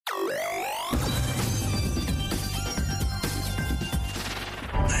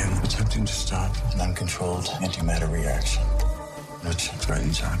attempting to stop an uncontrolled antimatter reaction, which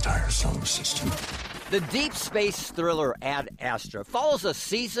threatens our entire solar system. The deep space thriller Ad Astra follows a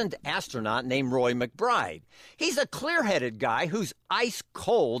seasoned astronaut named Roy McBride. He's a clear-headed guy who's ice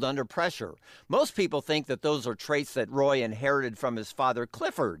cold under pressure. Most people think that those are traits that Roy inherited from his father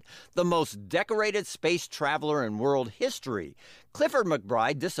Clifford, the most decorated space traveler in world history. Clifford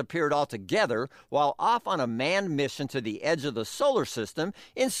McBride disappeared altogether while off on a manned mission to the edge of the solar system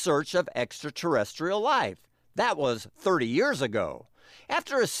in search of extraterrestrial life. That was 30 years ago.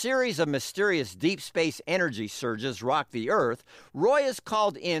 After a series of mysterious deep space energy surges rocked the Earth, Roy is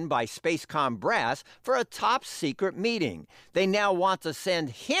called in by Spacecom brass for a top-secret meeting. They now want to send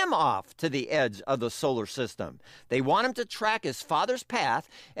him off to the edge of the solar system. They want him to track his father's path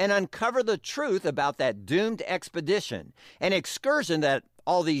and uncover the truth about that doomed expedition, an excursion that,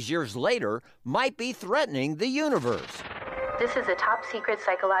 all these years later, might be threatening the universe. This is a top-secret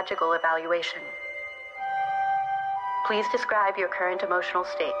psychological evaluation. Please describe your current emotional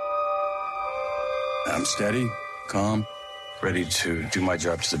state. I'm steady, calm, ready to do my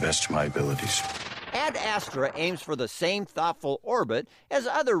job to the best of my abilities. Ad Astra aims for the same thoughtful orbit as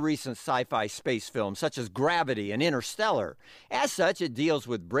other recent sci-fi space films such as Gravity and Interstellar. As such, it deals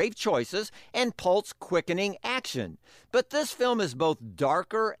with brave choices and pulse-quickening action. But this film is both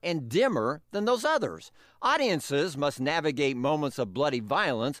darker and dimmer than those others. Audiences must navigate moments of bloody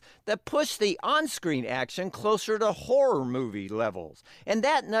violence that push the on-screen action closer to horror movie levels. And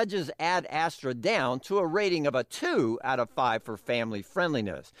that nudges Ad Astra down to a rating of a 2 out of 5 for family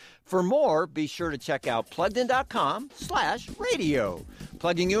friendliness. For more, be sure to check out PluggedIn.com/radio.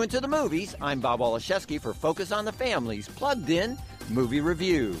 Plugging you into the movies, I'm Bob Waliszewski for Focus on the Family's Plugged In Movie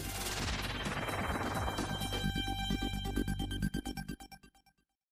Review.